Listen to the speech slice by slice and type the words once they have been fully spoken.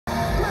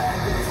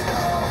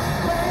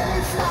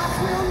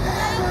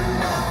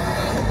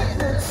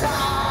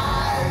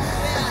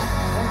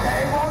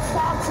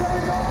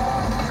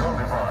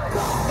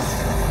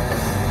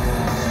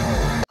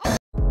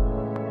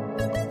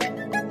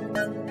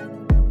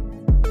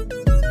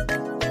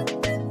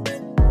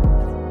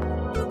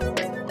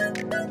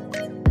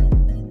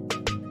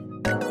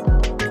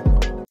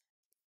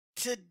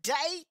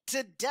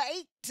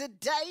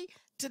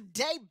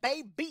today,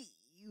 baby,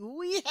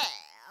 we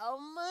have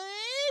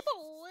my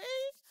boy,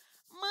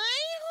 my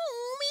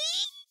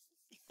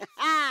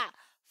homie,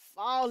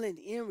 falling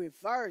in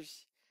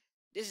reverse.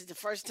 This is the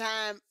first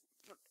time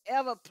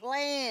ever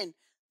playing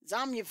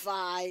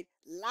Zombified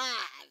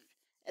live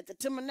at the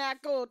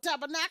Tabernacle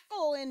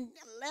in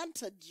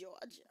Atlanta,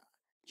 Georgia.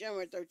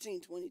 January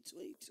 13,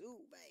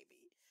 2022,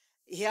 baby.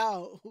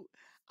 Yo,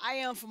 I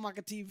am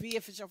famaca TV.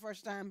 If it's your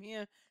first time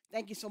here,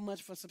 thank you so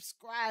much for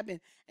subscribing.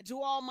 And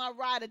to all my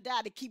ride or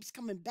die that keeps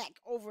coming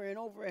back over and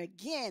over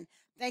again,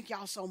 thank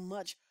y'all so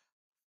much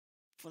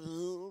for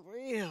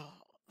real.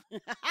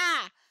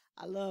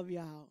 I love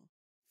y'all.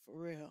 For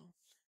real.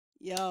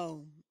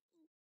 Yo,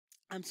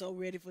 I'm so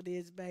ready for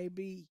this,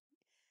 baby.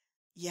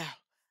 Yo,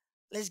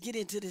 let's get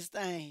into this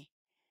thing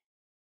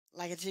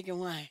like a chicken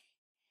wing.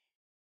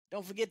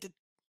 Don't forget to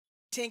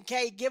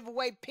 10K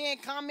giveaway pin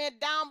comment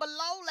down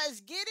below. Let's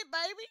get it,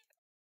 baby.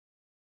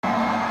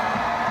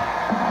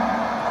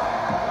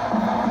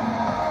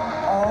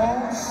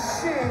 Oh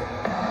shit.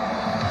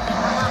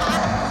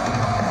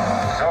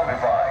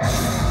 Zombified.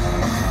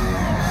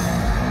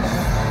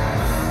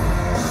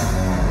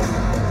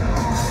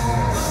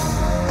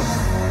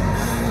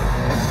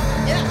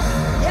 Yeah.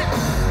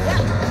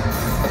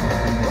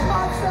 The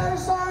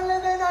monsters are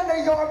living under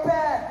your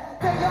bed.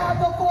 They are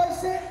the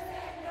voices.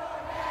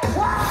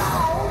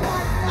 Wow!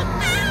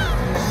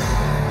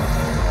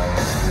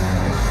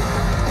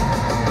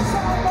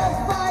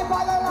 Zombified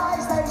by the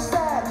lies they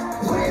said.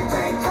 We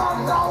become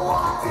the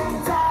walking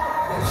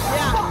dead.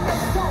 Yeah.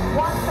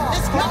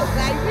 Let's go,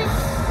 baby.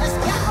 Let's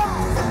go.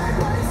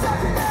 Everybody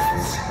second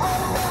edge.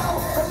 Oh no,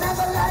 but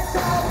never let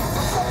go.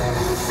 Something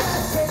you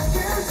said 10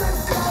 years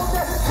ago.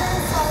 Their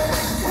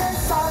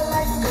hands are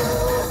like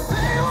glue.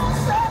 They won't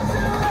stop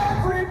till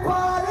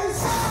everybody's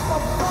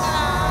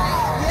zombified.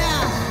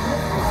 Yeah.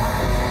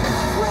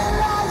 When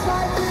lies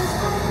like this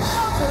from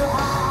out to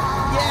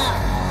high. Yeah.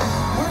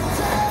 We're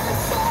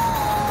terrified.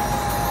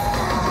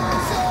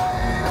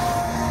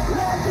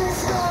 Let this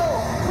go.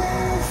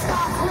 When it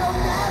stops, we'll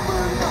never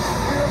know.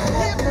 We'll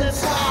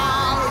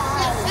hypnotize.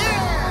 Yes, sir.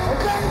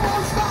 They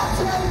won't stop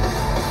till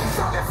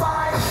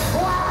zombified.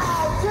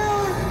 Wow,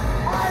 dude,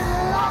 I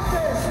love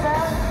this,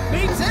 man.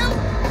 Me too.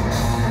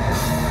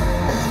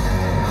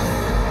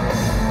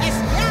 Let's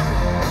go.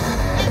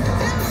 Let's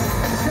do it.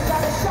 You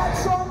gotta shut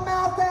your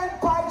mouth and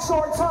bite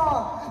your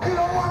tongue. You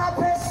don't wanna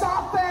piss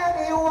off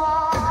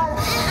anyone.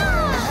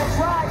 That's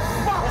right,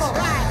 fuck That's 'em.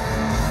 right.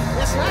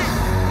 That's right.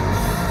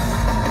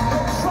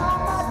 You're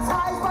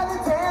traumatized by the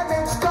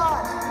damage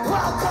done.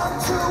 Welcome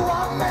to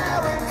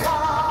America.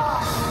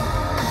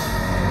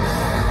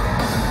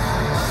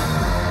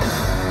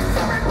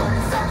 Everybody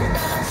second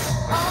edge.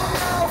 Oh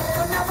no,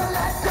 but never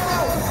let go.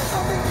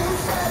 Something you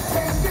said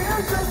 10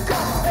 years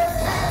ago. Their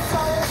hands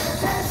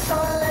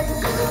are like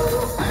glue.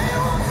 They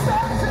won't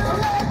stop till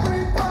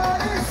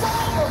everybody's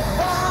on the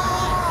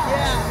fire.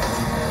 Yeah.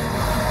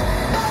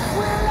 That's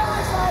where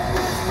lies like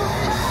this from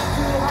bad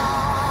to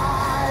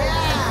high.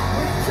 Yeah.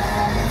 We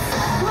take it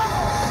slow.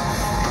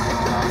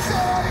 Don't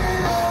shut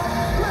it up.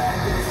 Let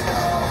this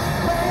go.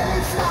 When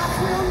it stops,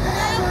 we'll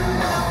never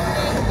know.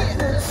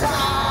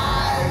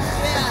 Hypnotized.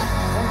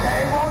 Yeah. And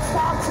they won't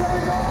stop till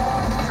you're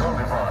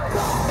Zombified.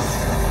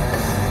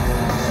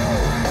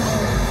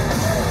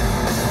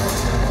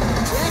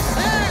 Yes,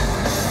 sir.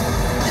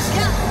 Let's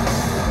go.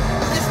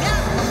 Let's go.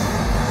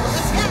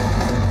 Let's go.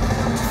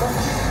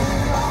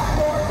 keeping up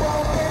your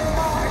broken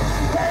heart.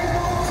 They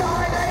won't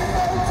die, they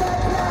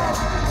multiply.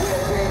 We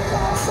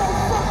become so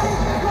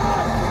fucking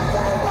good.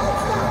 They won't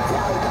stop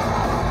till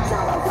you're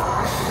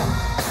terrified.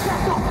 Get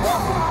the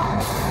fuck up.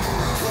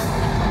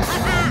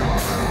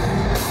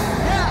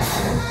 Yeah.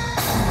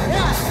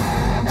 Yeah.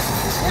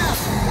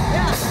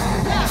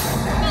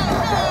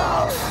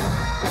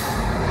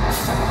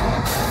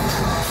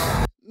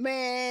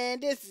 Man,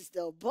 this is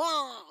the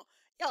bomb.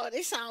 Yo,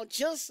 they sound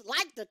just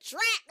like the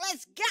track.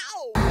 Let's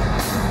go.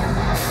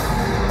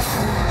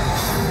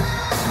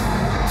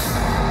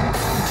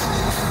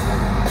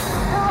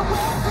 Now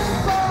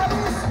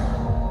everybody's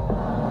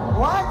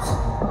what?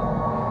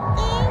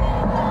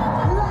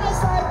 Lies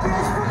like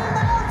this from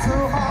now to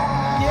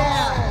high.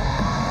 Yeah.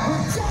 We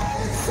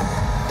chase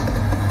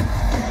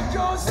it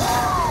goes on.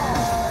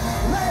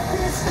 Let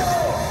this go.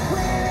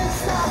 When it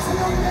stops,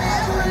 we'll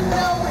never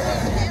know it.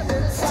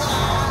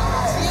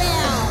 Hypnotized.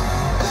 Yeah.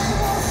 They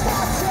won't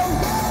stop till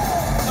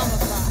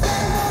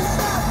they won't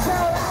stop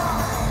till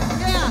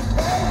Yeah.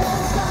 they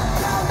won't stop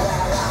till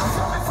we're all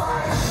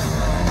zombified.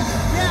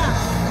 Yeah.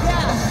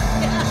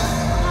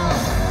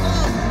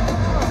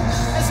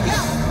 Let's go.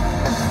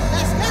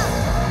 Let's go.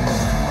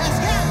 Let's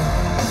go.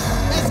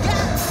 Let's go.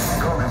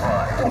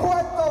 Zombified.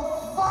 What the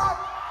fuck?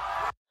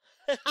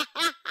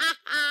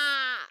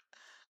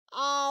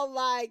 Oh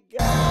my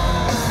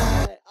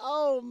God.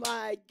 Oh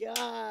my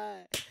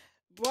God.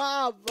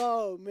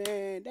 Bravo,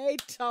 man. They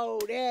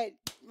told that,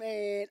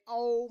 man.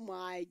 Oh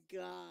my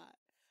God.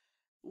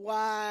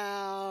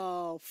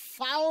 Wow.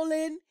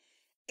 Falling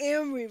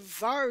in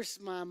reverse,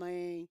 my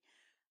man.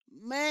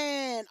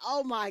 Man,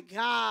 oh my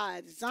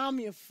God,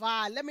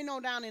 Zombified. Let me know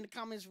down in the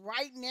comments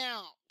right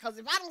now. Because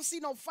if I don't see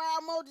no fire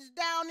emojis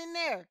down in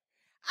there,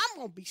 I'm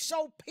going to be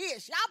so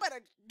pissed. Y'all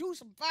better do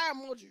some fire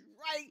emojis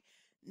right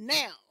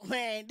now.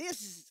 Man,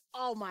 this is,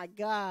 oh my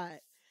God.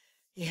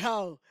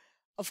 Yo,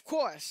 of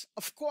course,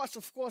 of course,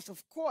 of course,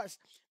 of course.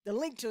 The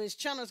link to his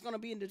channel is going to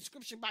be in the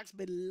description box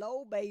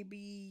below,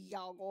 baby.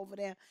 Y'all go over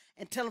there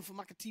and tell him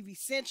Famaca TV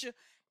sent you.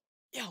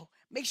 Yo,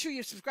 make sure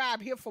you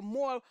subscribe here for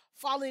more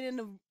Falling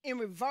in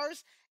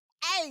Reverse.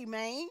 Hey,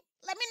 man,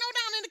 let me know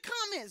down in the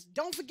comments.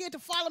 Don't forget to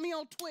follow me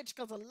on Twitch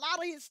because a lot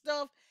of his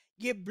stuff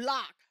get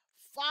blocked.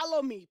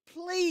 Follow me,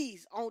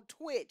 please, on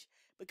Twitch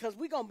because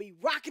we're going to be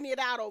rocking it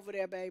out over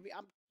there, baby.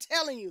 I'm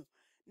telling you,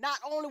 not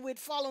only with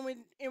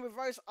Following in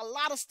Reverse, a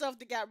lot of stuff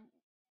that got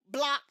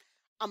blocked.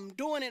 I'm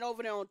doing it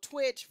over there on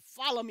Twitch.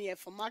 Follow me at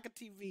Famaca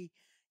TV.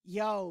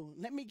 Yo,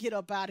 let me get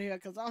up out of here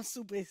because I'm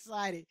super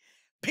excited.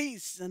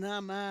 Peace, and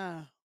I'm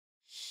out.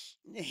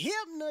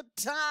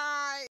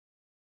 Hypnotized.